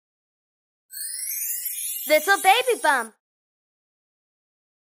LittleBabyBum.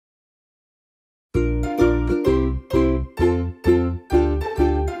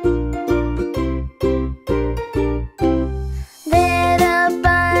 Little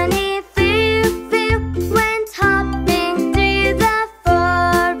Bunny Foo Foo went hopping through the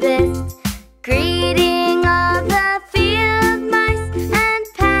forest, greeting all the field mice and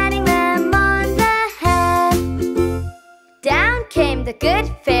patting them on the head. Down came the good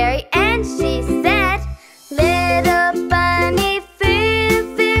fairy and she said, "Little Bunny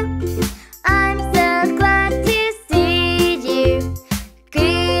Foo Foo, I'm so glad to see you,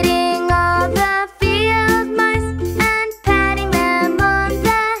 greeting all the field mice and patting them on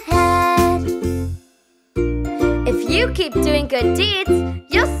the head. If you keep doing good deeds,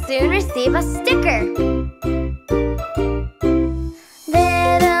 you'll soon receive a sticker."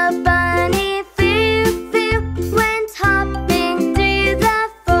 Little Bunny Foo Foo went hopping through the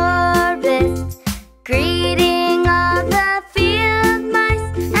forest, greeting all the field mice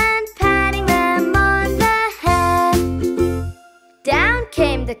and patting them on the head. Down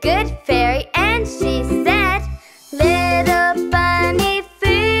came the good fairy and she said, "Little Bunny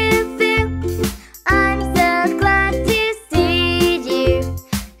Foo Foo, I'm so glad to see you,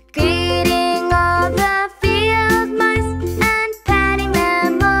 greeting all the field mice and patting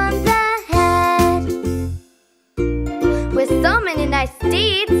them on the head." With so many nice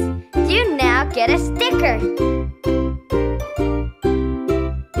deeds, you now get a sticker.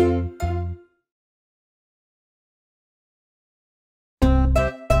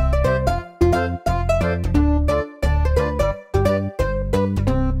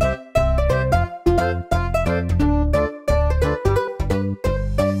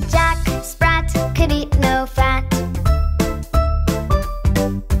 Jack Sprat could eat no fat.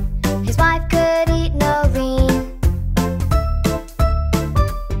 His wife could eat no lean.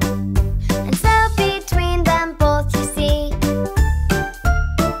 And so between them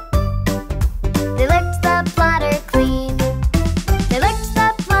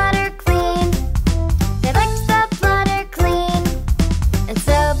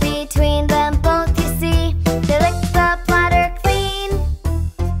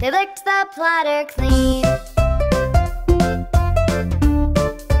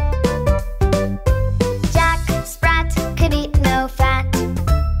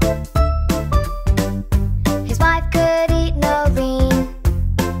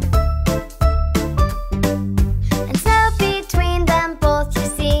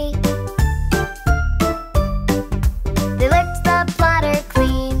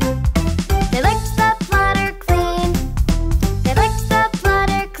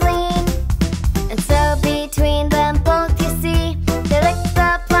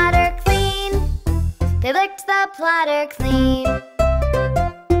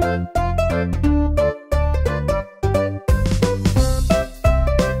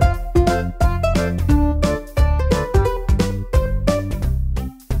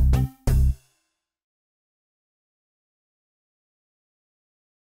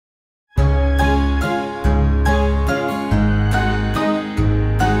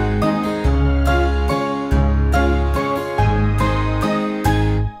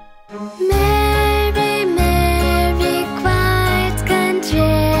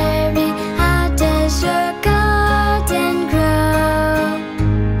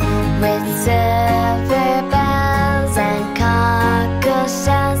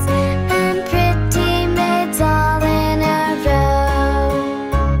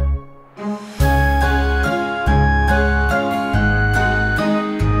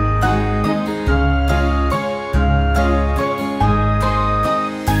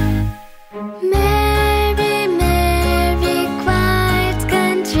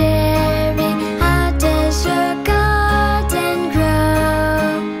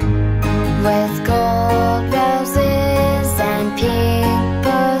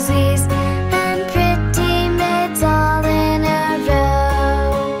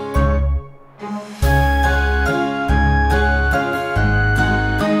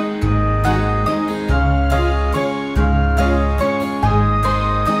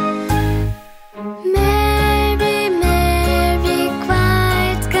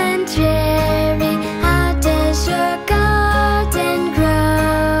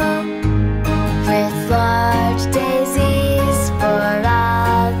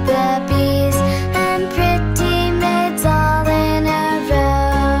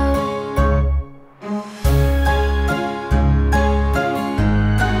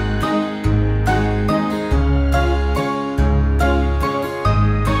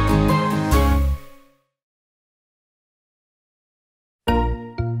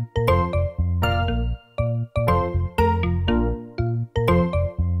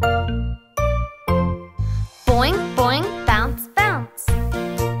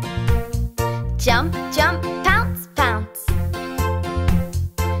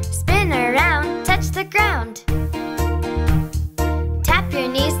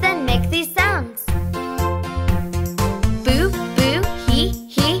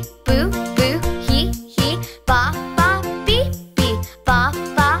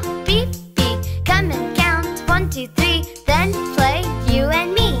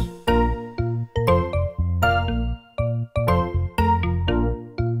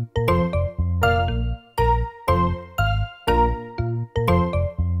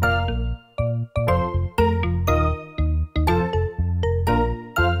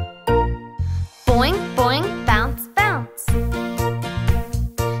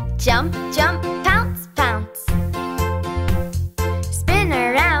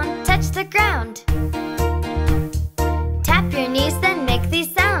around. Tap your knees, then make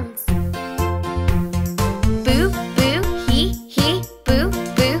these sounds. Boo, boo, hee, hee, boo,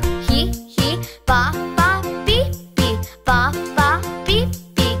 boo, hee, hee. Ba, ba, beep, beep, ba, ba, beep,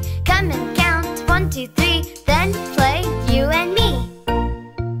 beep. Come and count 1, 2, 3, then play you and me.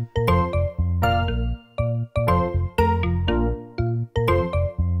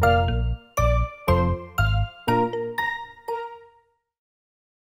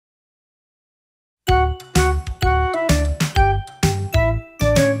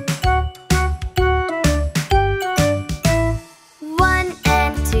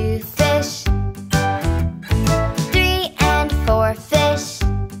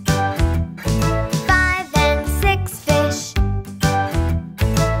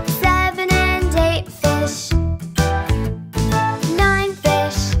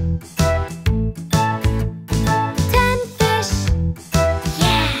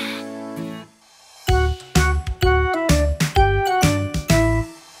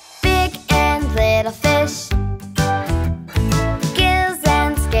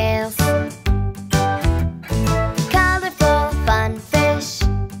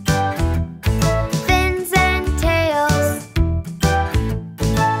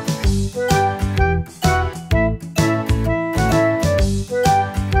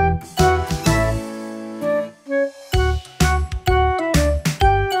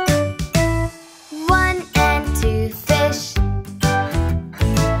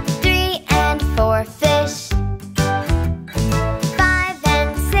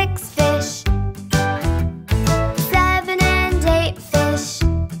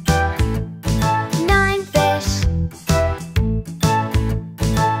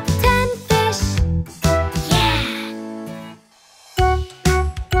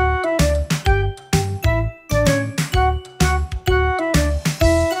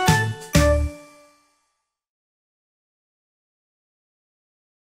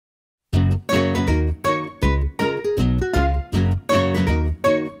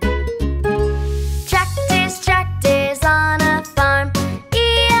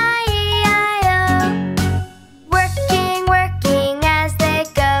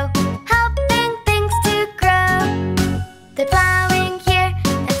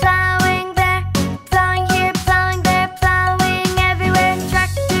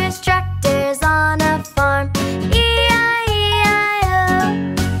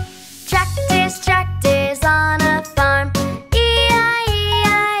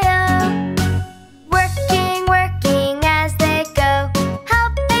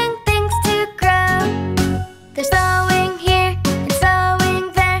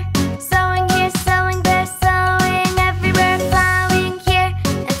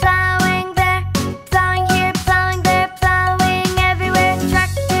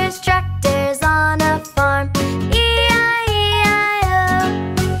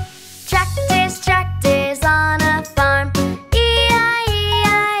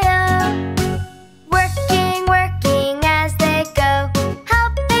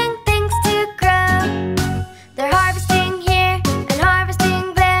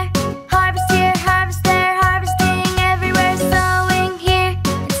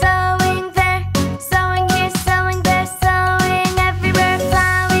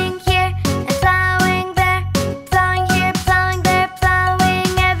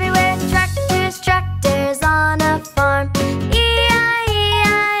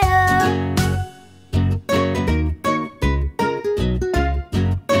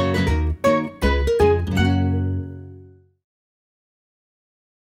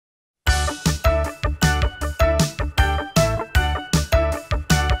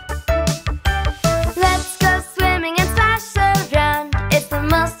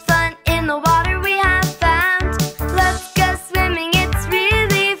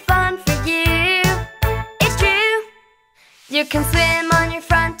 You can swim on your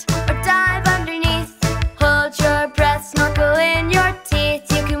front or dive underneath. Hold your breath, snorkel in your teeth.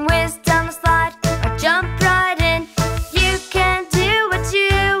 You can whiz down the slide or jump right in. You can do what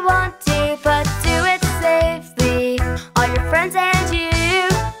you want to, but do it safely. All your friends and you.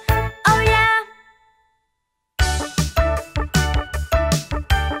 Oh yeah!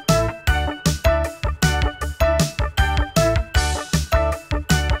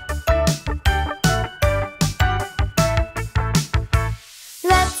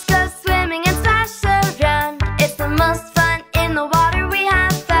 Let's go swimming and splash around. It's the most fun in the water we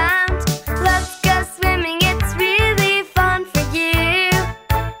have found. Let's go swimming, it's really fun for you.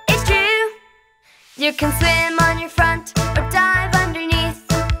 It's true. You can swim on your front or dive underneath.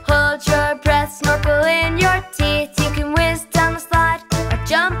 Hold your breath, snorkel in your teeth. You can whiz down the slide or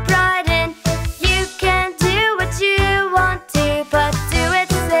jump right in.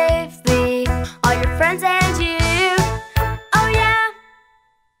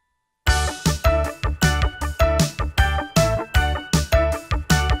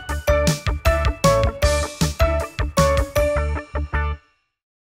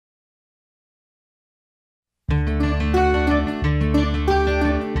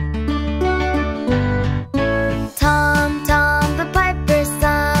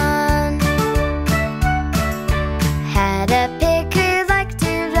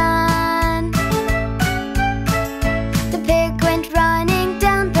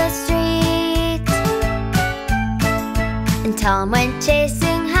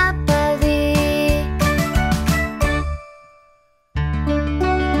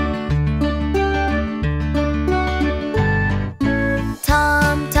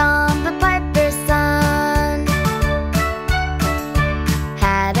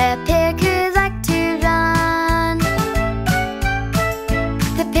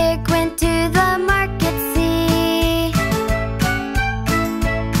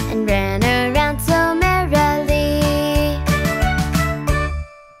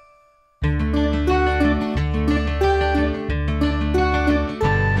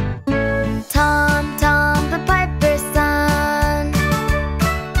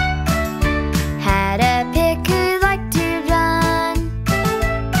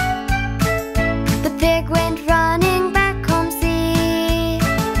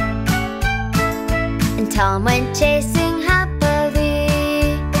 Some went chasing happily.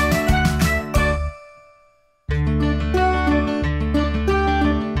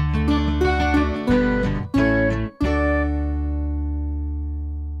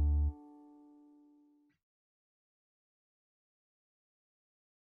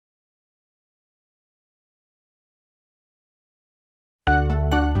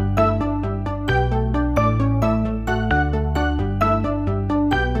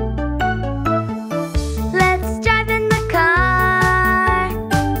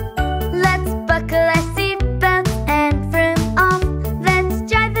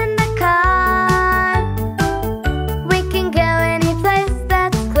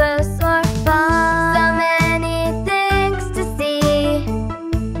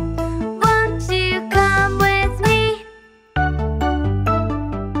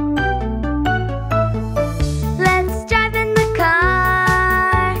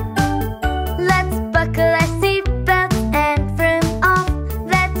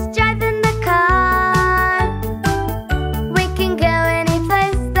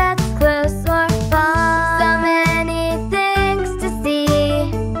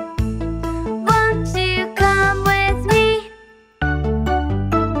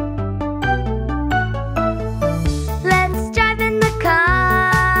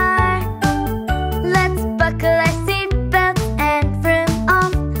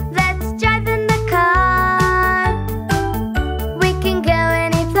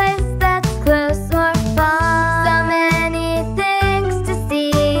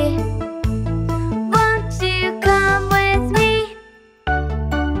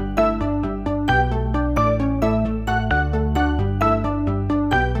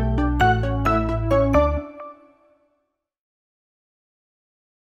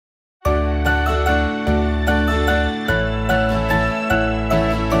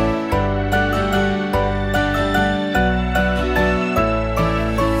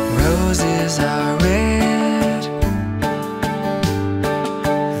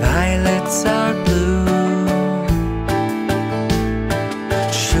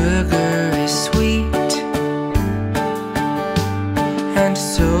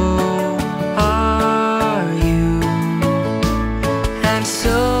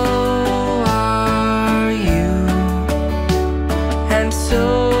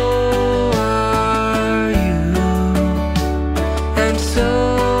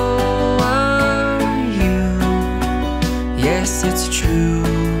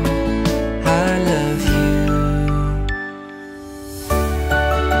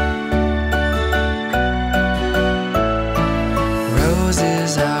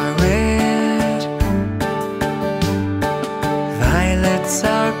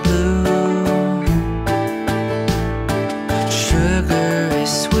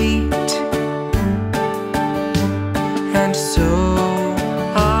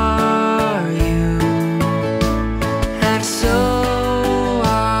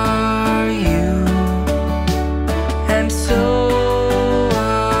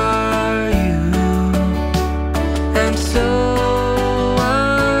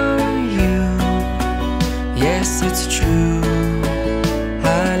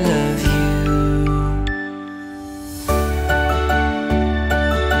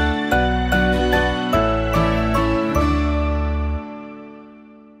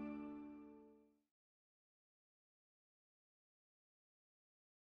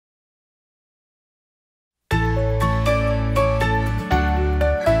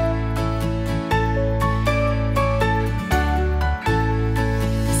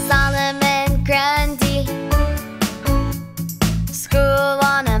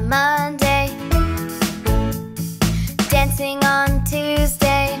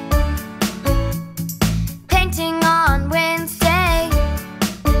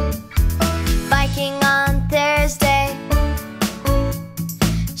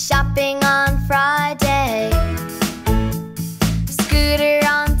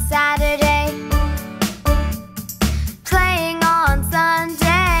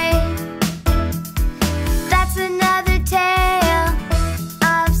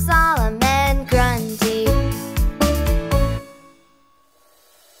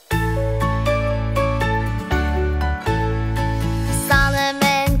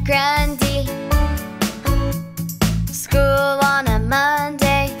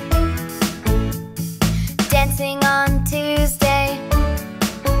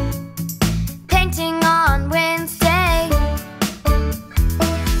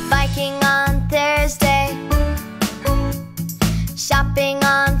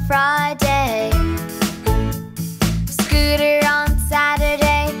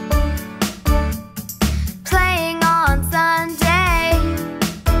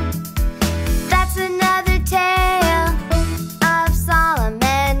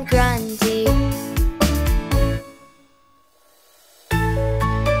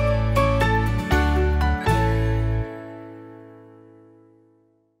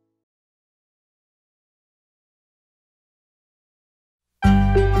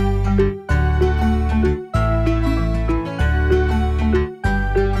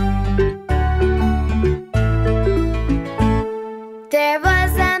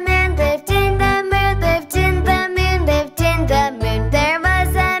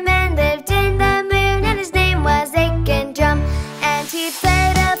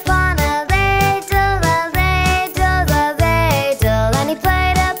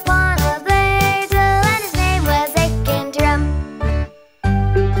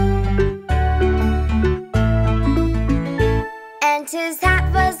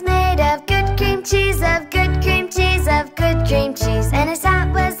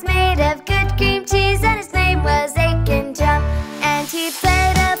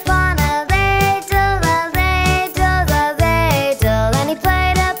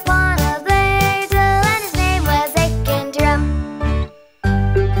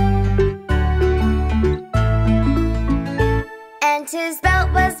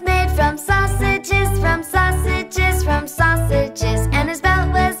 was made from sausages, from sausages, from sausages. And his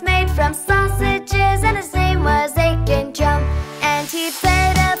belt was made from sausages, and his name was Aiken Drum. And he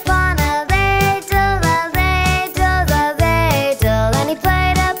played upon a ladle, a ladle, a ladle. And he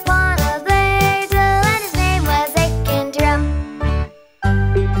played upon a ladle, and his name was Aiken Drum.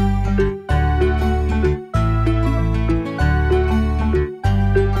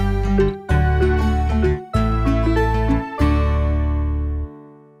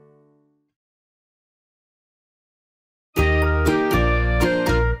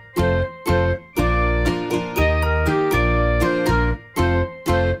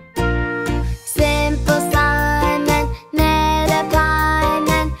 Simple Simon met a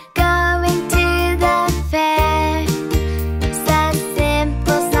pieman going to the fair. Said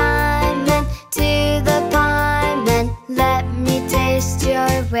Simple Simon to the pieman, let me taste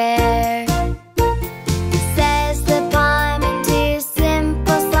your ware. Says the pieman to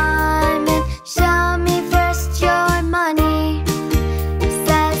Simple Simon, show me first your money.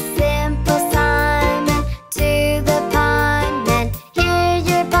 Says Simple Simon to the pieman, here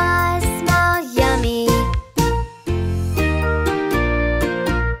your pies smell yummy.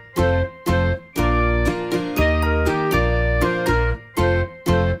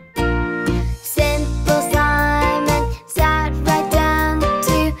 Simple Simon sat right down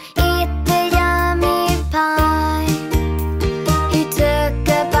to eat the yummy pie. He took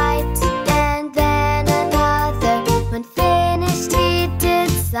a bite and then another. When finished he did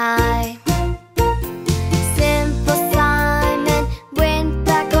sigh. Simple Simon went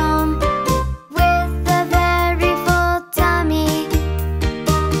back home with a very full tummy.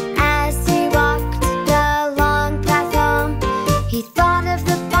 As he walked the long path home, he thought of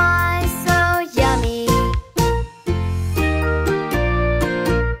the pie so yummy.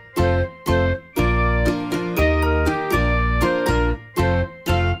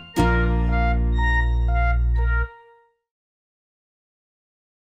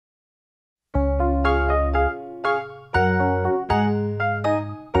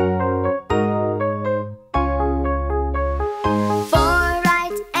 Four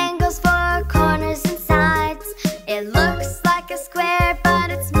right angles, four corners and sides. It looks like a square,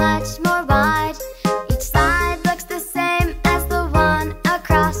 but it's much more wide. Each side looks the same as the one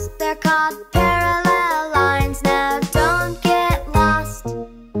across. They're called parallel lines. Now don't get lost.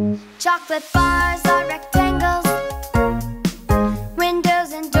 Chocolate bars are rectangles.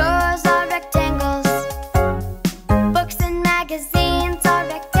 Windows and doors are rectangles. Books and magazines are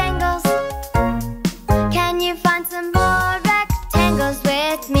rectangles. Can you find some more rectangles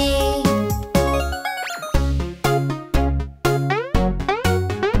with me?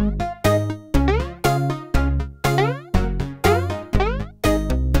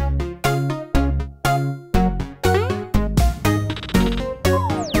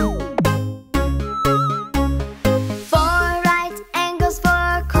 Four right angles,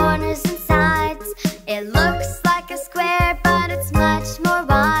 four corners and sides. It looks like a square, but it's much more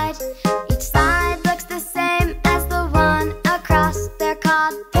wide. Each side looks the same as the one across. They're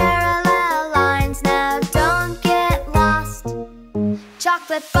called parallel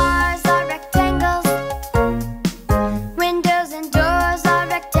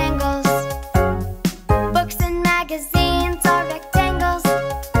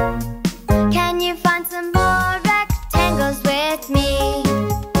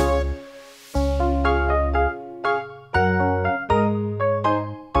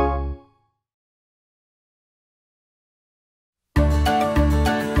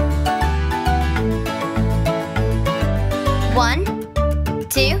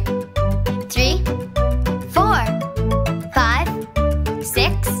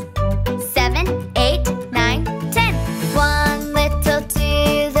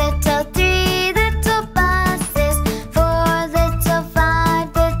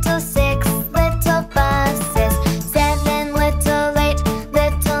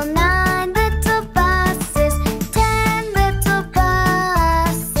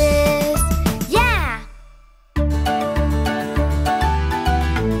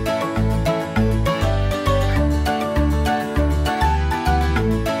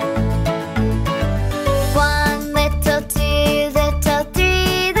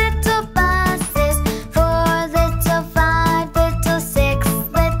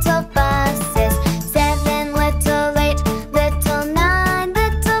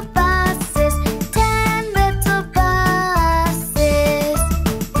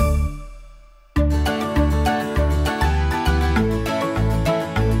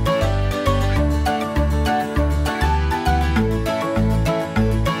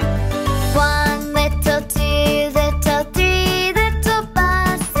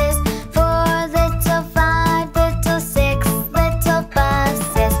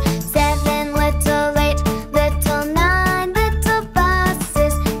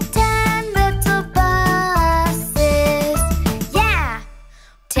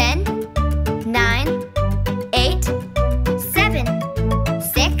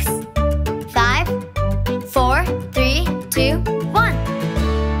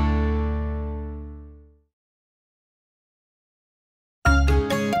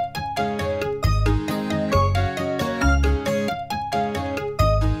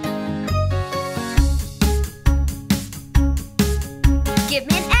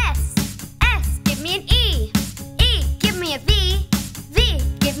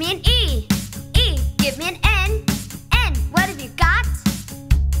me an E. E, give me an N. N, what have you got?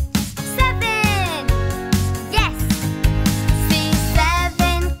 7. Yes. See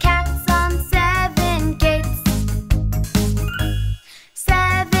 7 cats on 7 gates.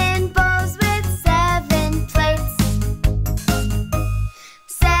 7 bowls with 7 plates.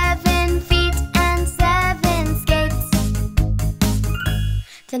 7 feet and 7 skates.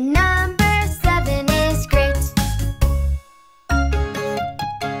 The number 7 is great.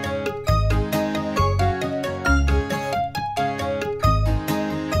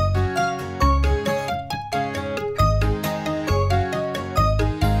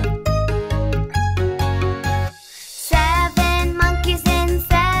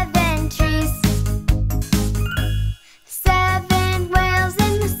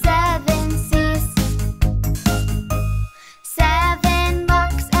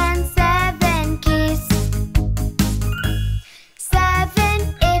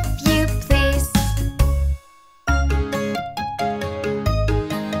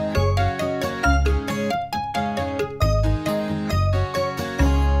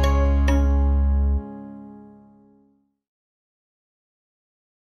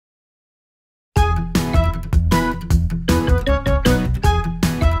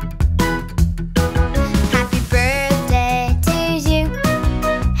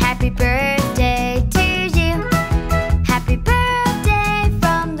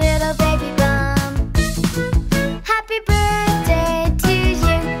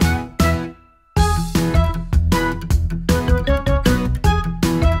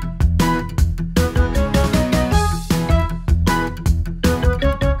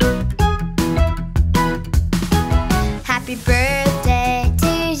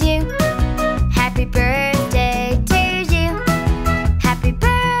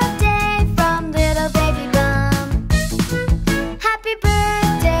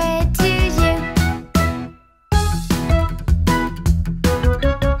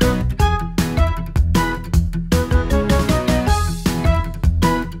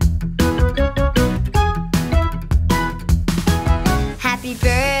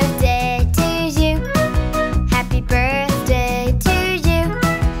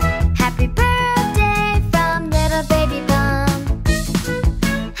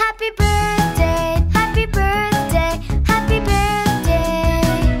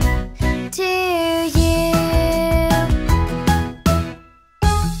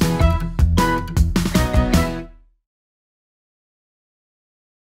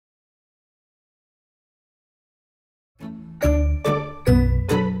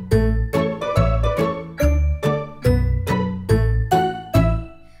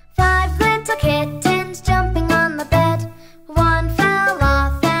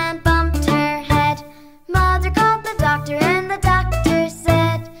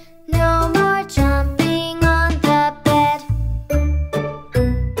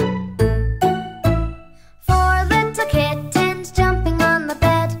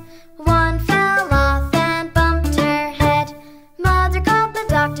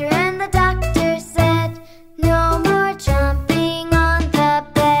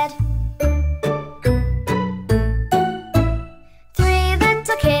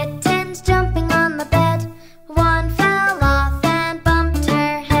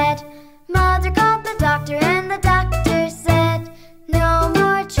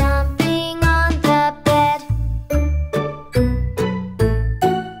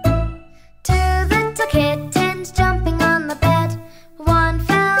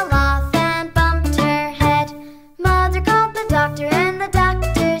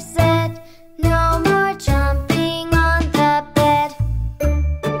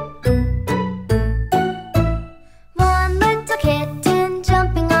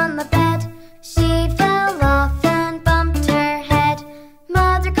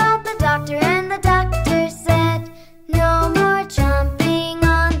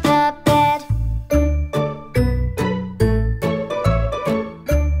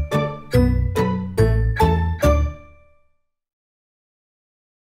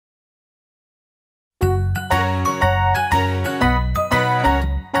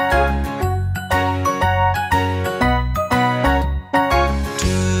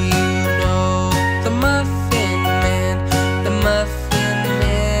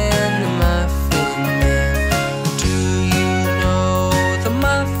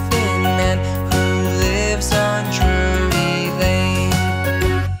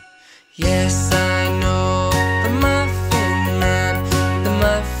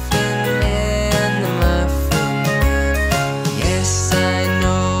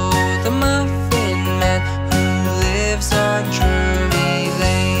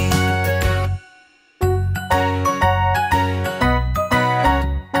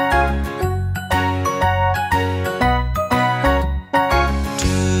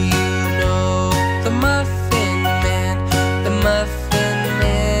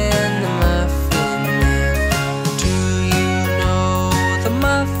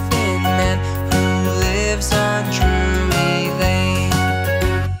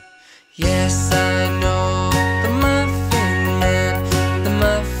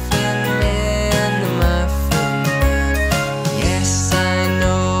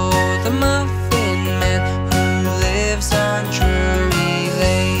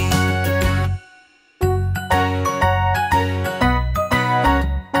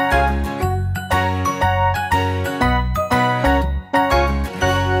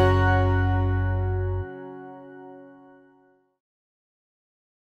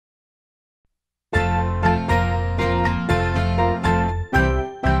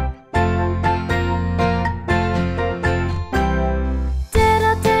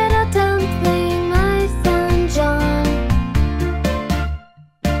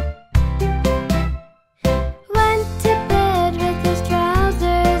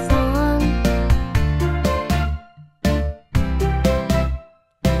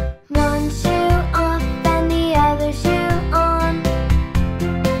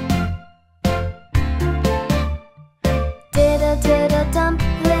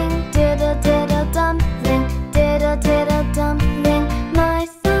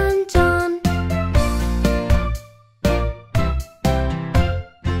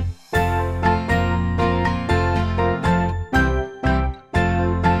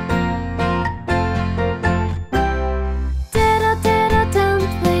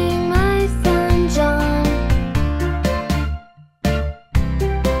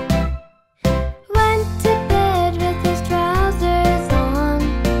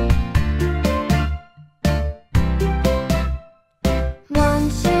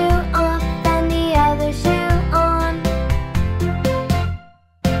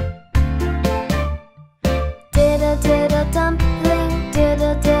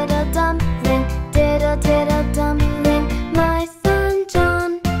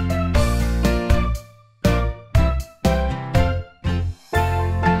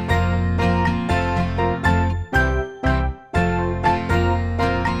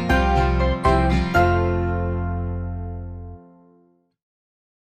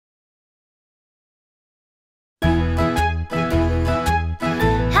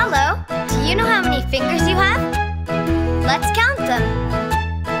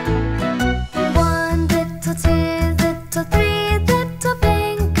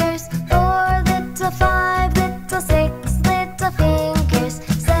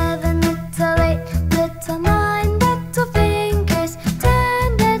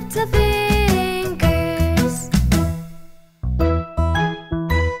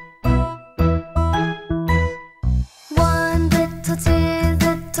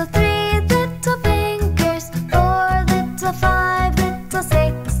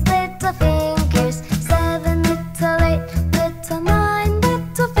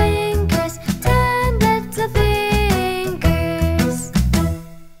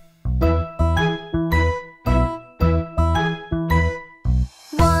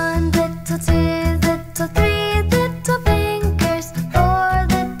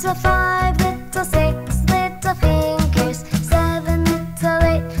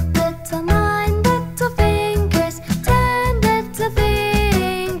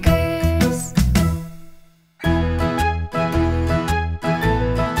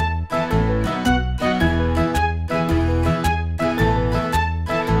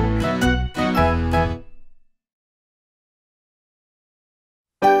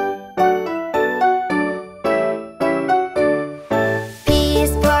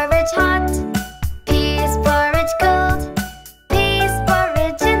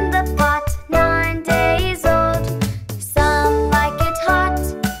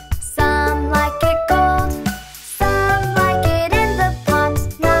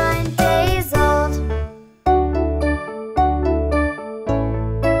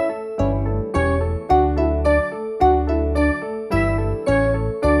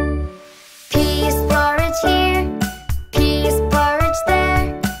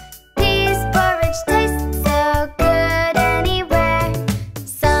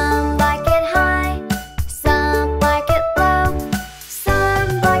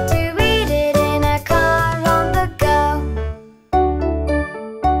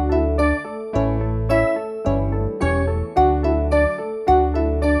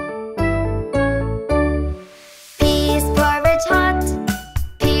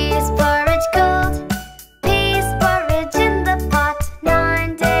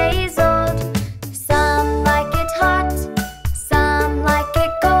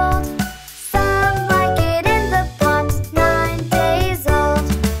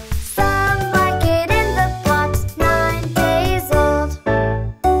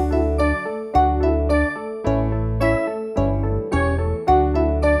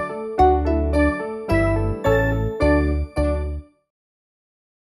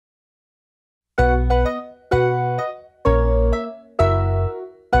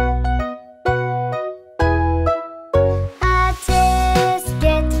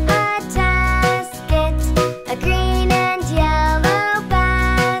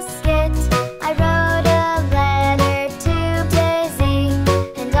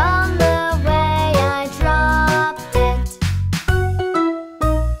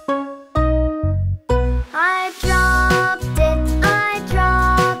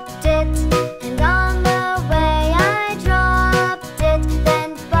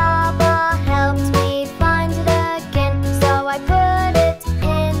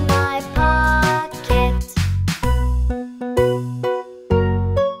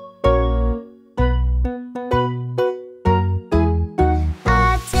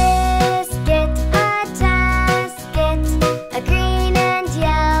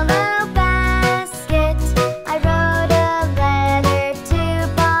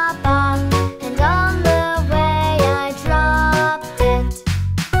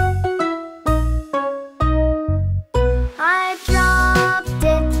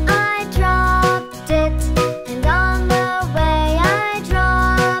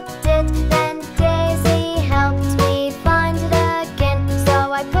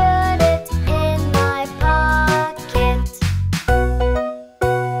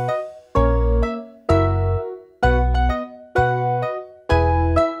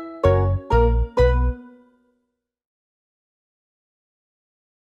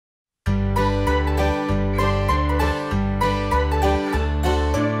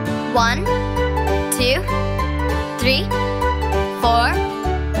 1, 2, 3, 4,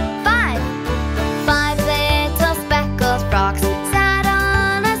 5. 5 little speckled frogs sat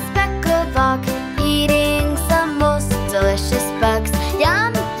on a speckled log, eating some most delicious bugs.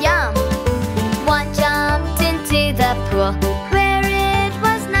 Yum, yum. One jumped into the pool where it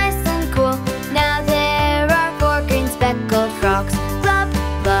was nice and cool. Now there are 4 green speckled frogs. Blub,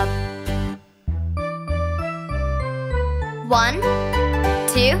 blub. 1,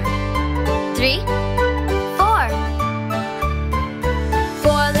 2, 3, 4.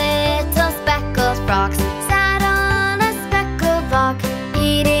 4 little speckled frogs sat on a speckled log,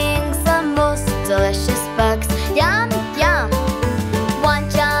 eating some most delicious bugs. Yum, yum. One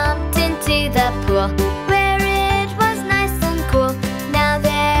jumped into the pool where it was nice and cool. Now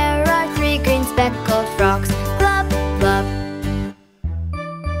there are 3 green speckled frogs. Blub, blub.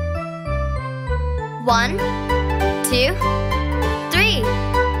 1, 2, 3.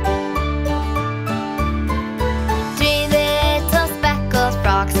 3 little speckled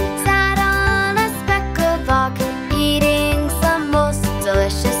frogs sat on a speckled log, eating some most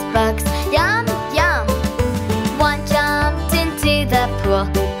delicious bugs. Yum, yum. One jumped into the pool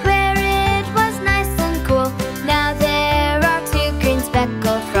where it was nice and cool. Now there are 2 green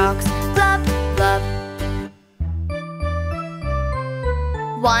speckled frogs. Blub,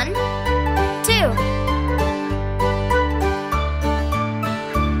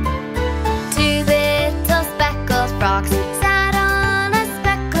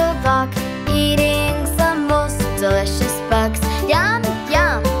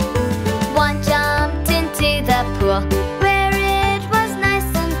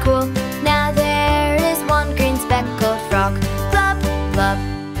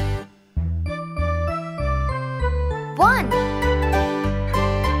 1.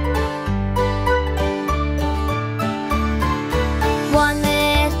 One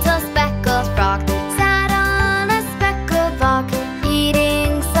little speckled frog sat on a speckled log,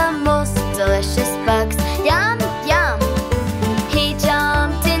 eating some most delicious bugs. Yum, yum! He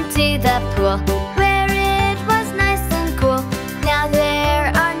jumped into the pool where it was nice and cool. Now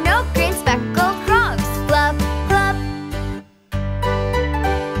there are no green speckled frogs. Glub, glub.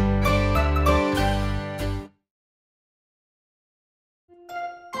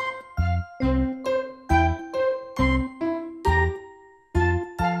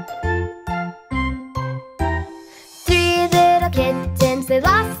 3 little kittens, they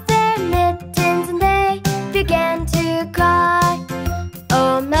lost their mittens and they began to cry.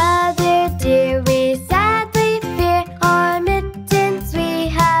 Oh, mother dear, we sadly fear our mittens we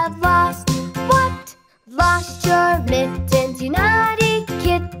have lost. What? Lost your mittens, you naughty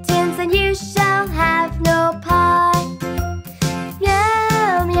kittens, and you shall have no pie.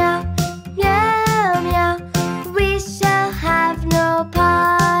 Meow, meow, meow, meow, we shall have no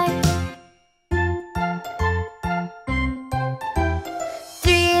pie.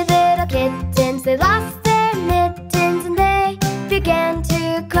 3 little kittens, they lost their mittens and they began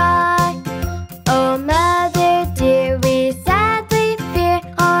to cry. Oh, mother dear, we sadly fear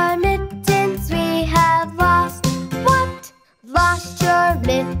our mittens we have lost. What? Lost your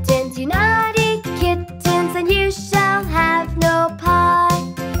mittens, you naughty kittens, and you shall have no pie.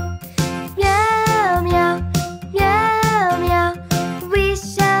 Meow, meow, meow, meow, we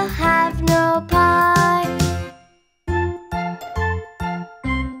shall have no pie.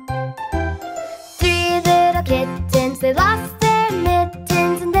 3 little kittens, they lost their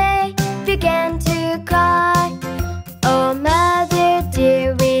mittens and they began to cry. Oh, mother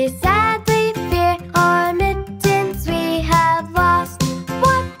dear, we sadly fear our mittens we have lost.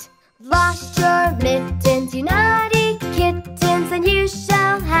 What? Lost your mittens, you naughty kittens, and you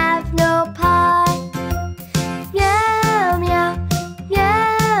shall have no pie. Meow, meow,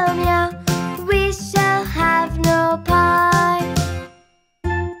 meow, meow, we shall have no pie.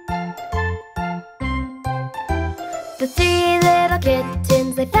 The 3 little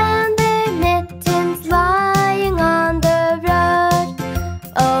kittens, they found their mittens lying on the road.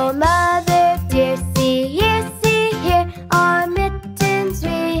 Oh, mother dear, see here, our mittens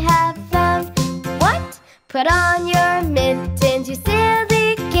we have found. What? Put on your mittens, you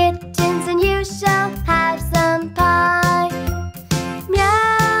silly kittens, and you shall have some pie.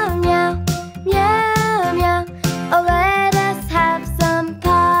 Meow, meow, meow, meow, oh, let us have some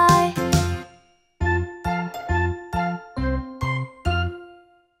pie.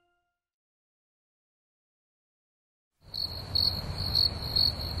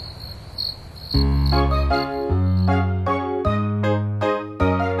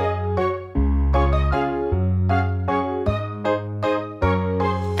 3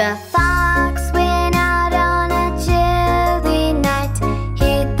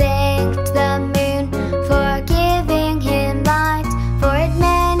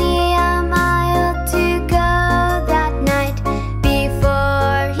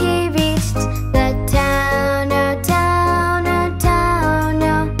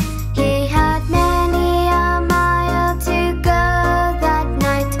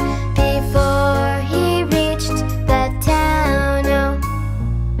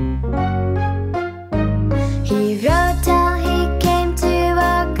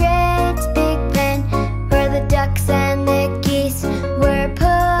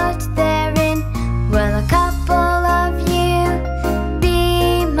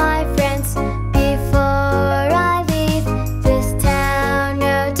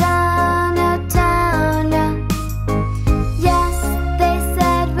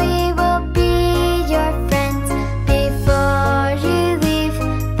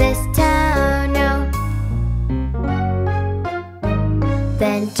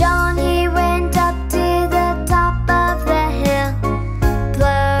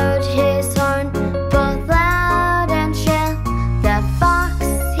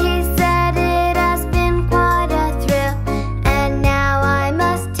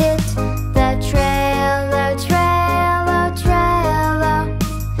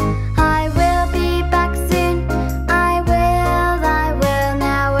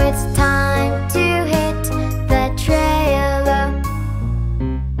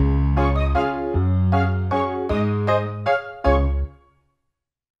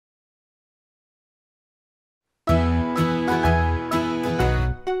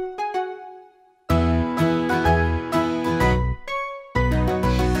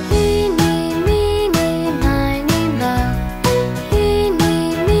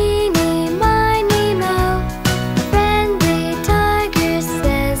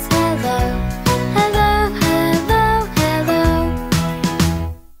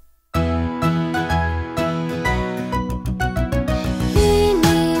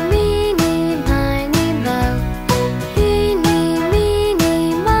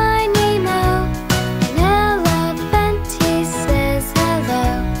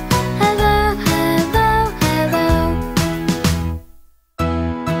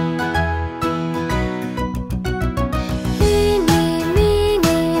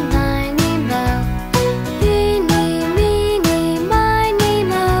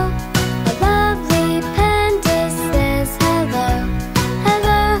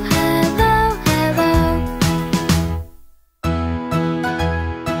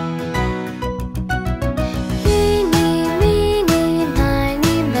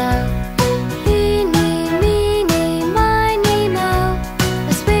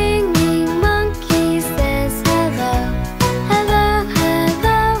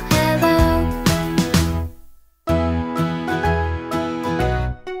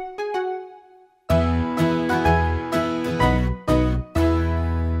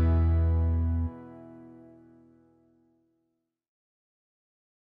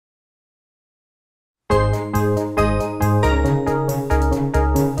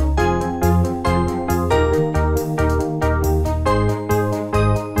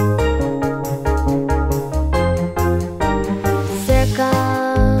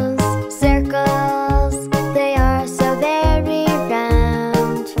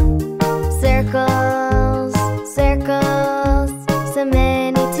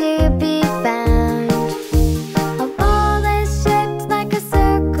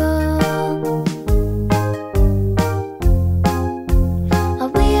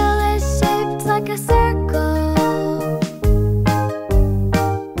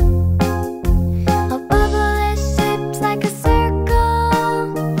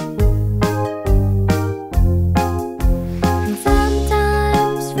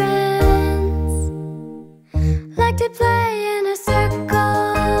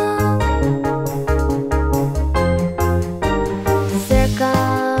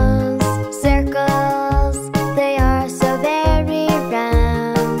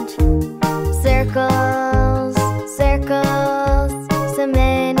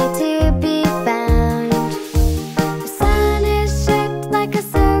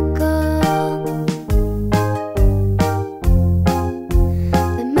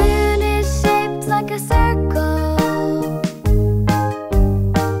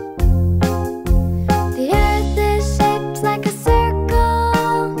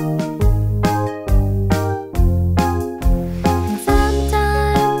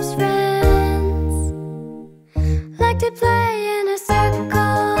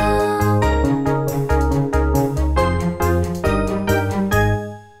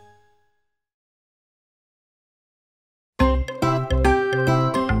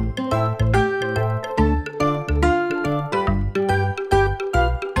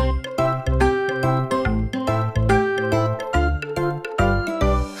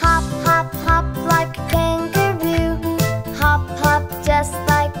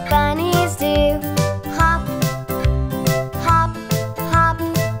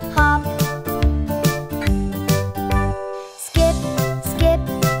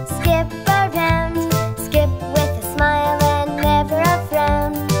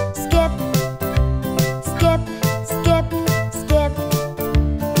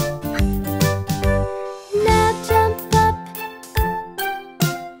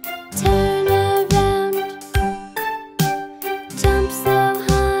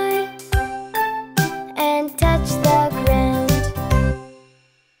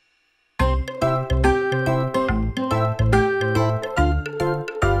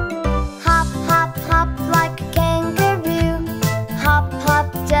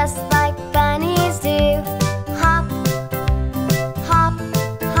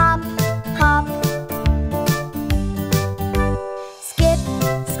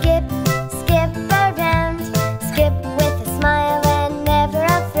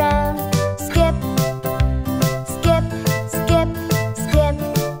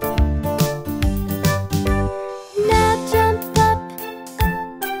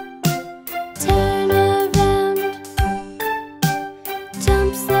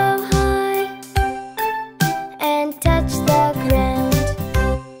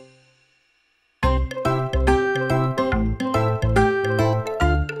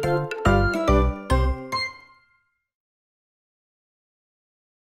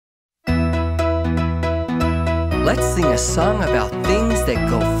 song about things that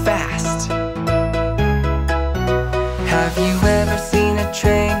go fast. Have you ever seen a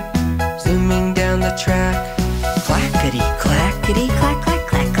train zooming down the track? Clackety, clackety, clack, clack,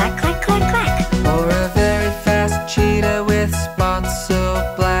 clack, clack, clack, clack, clack. Or a very fast cheetah with spots so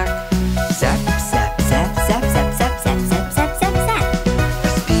black. Zap, zap, zap, zap, zap, zap, zap, zap, zap, zap, zap. A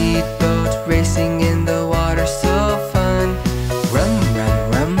speedboat racing in the water, so fun. Rum,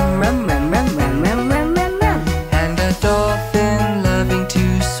 rum, rum, rum, rum, rum, rum, rum, rum, rum, rum. And a dolphin loving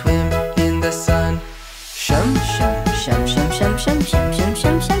to swim in the sun. Shum, shum, shum, shum, shum, shum, shum, shum,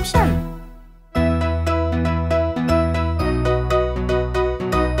 shum, shum, shum.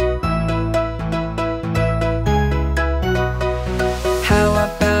 How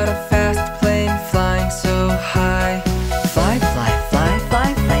about a fast plane flying so high? Fly, fly, fly,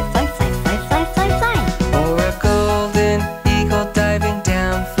 fly, fly, fly, fly, fly, fly, fly, fly. Or a golden eagle diving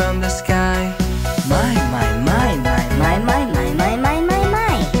down from the sky. My, my, my, my, my, my, my, my, my, my,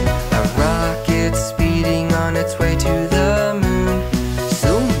 my. A rocket speeding on its way to the moon.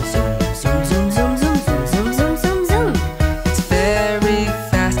 Zoom, zoom, zoom, zoom, zoom, zoom, zoom, zoom, zoom, zoom, zoom. It's very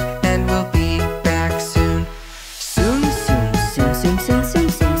fast and we'll be back soon. Soon, soon, soon, soon, soon, soon,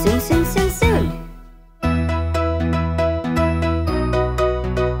 soon, soon, soon, soon, soon.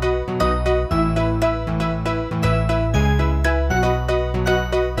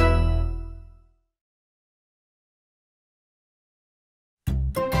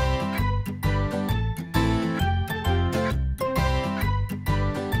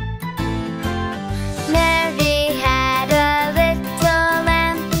 Mary had a little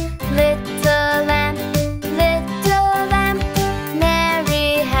lamb, little lamb, little lamb. Mary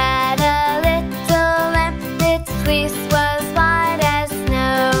had a little lamb, its fleece was white as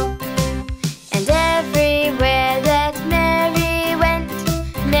snow. And everywhere that Mary went,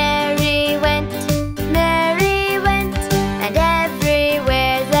 Mary went, Mary went. And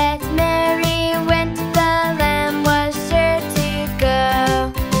everywhere that Mary went, the lamb was sure to go.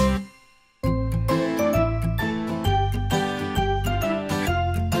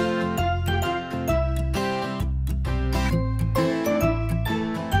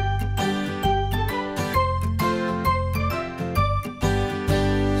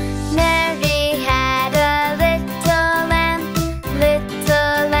 Mary had a little lamb,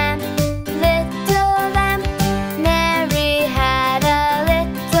 little lamb, little lamb. Mary had a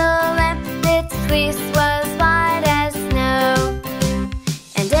little lamb, its fleece was white as snow.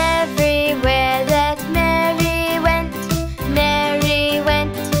 And everywhere that Mary went, Mary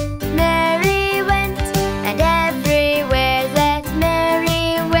went, Mary went. And everywhere that Mary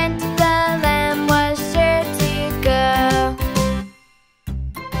went, the lamb was sure to go.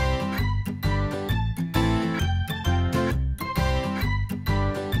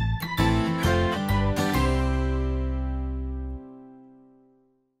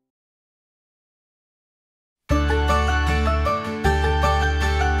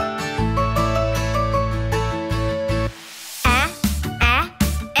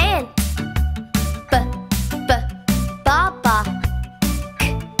 Ant. Baba.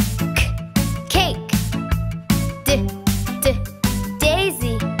 Cake.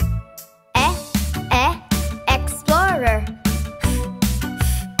 Daisy. Explorer.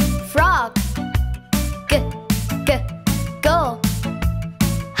 Frog. Gull.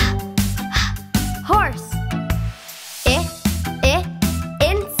 Horse.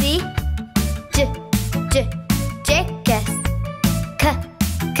 Incy. Jackass.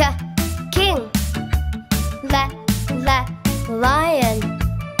 King. Lion.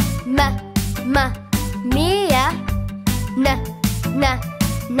 Mia.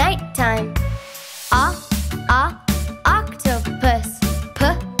 Nighttime. Octopus.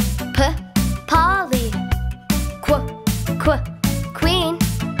 Polly. Queen.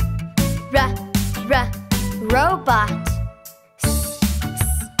 Robot.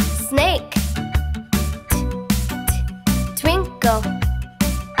 Snake. Twinkle.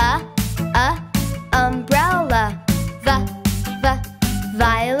 Umbrella.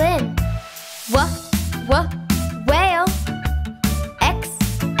 Violin. Whale.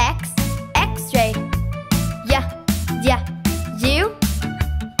 X-ray. Yeah. You.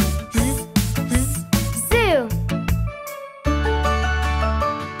 Zoo.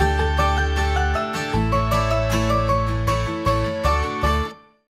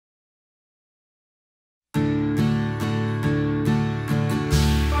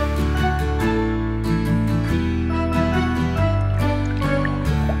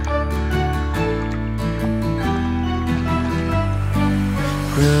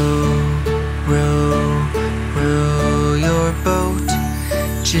 Row your boat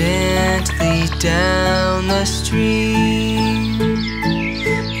gently down the stream.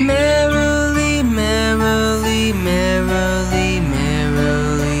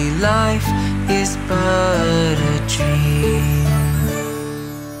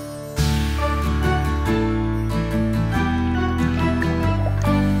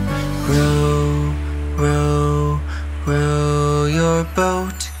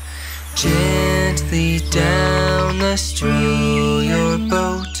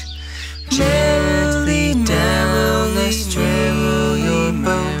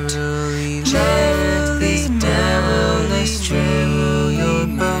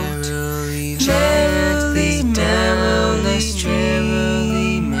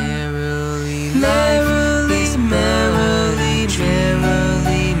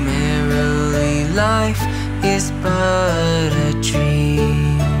 life is but a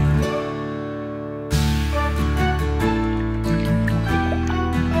dream.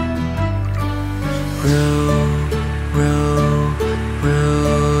 Row, row,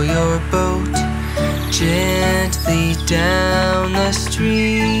 row your boat gently down the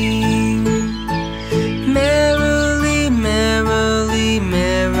stream. Merrily, merrily,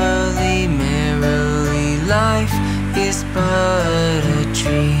 merrily, merrily, life is but a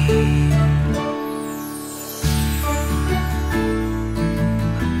dream.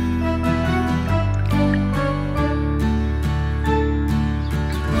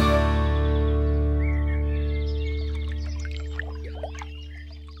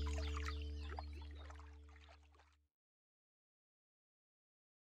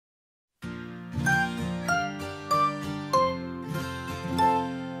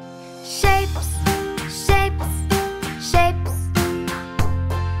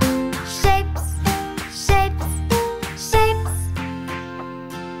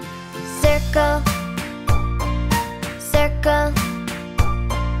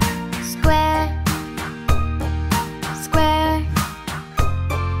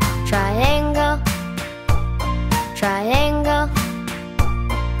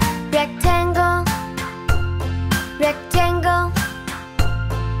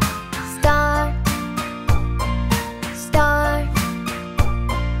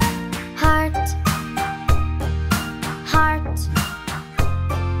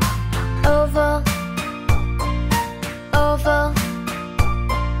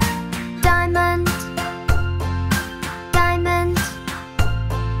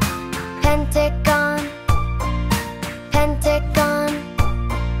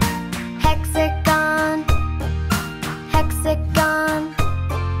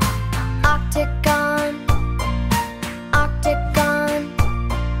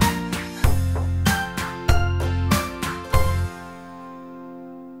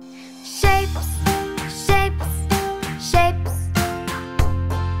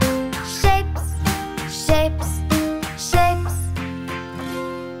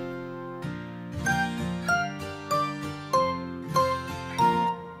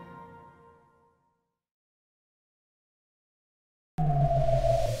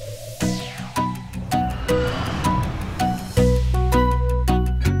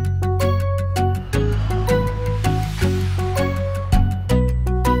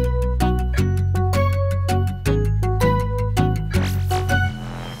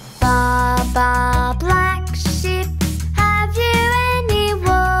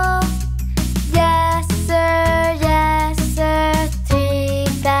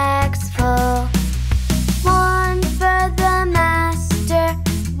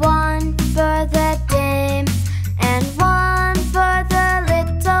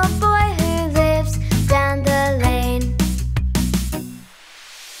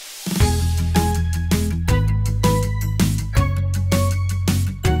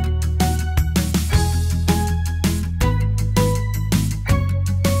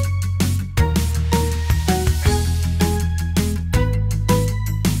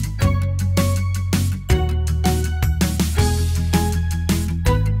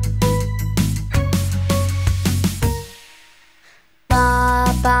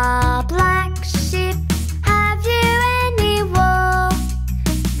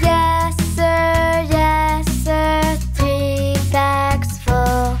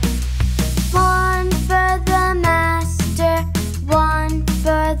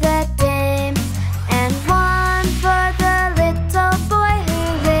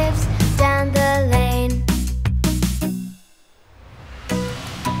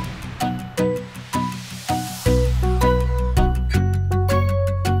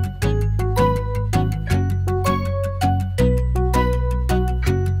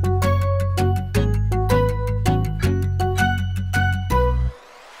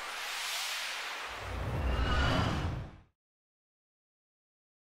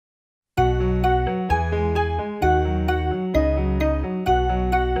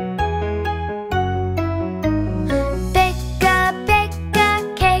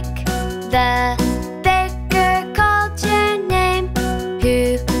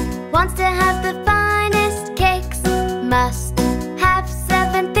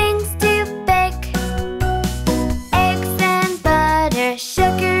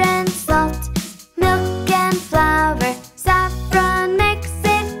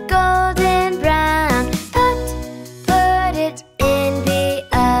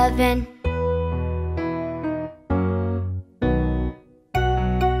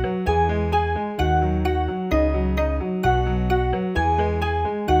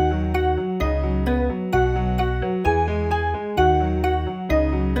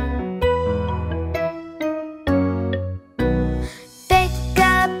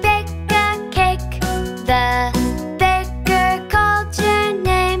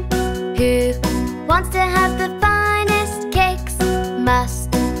 wants to have the finest cakes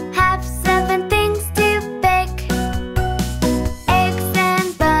must have 7 things to bake: eggs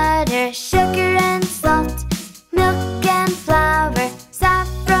and butter, sugar and salt, milk and flour,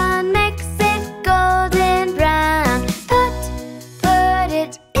 saffron makes it golden brown. Put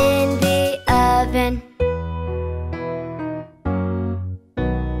it in the oven.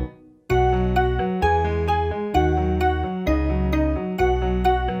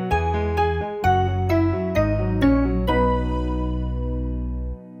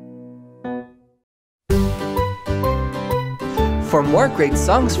 For more great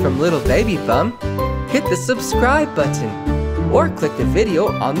songs from LittleBabyBum, hit the subscribe button or click the video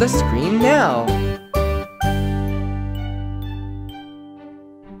on the screen now.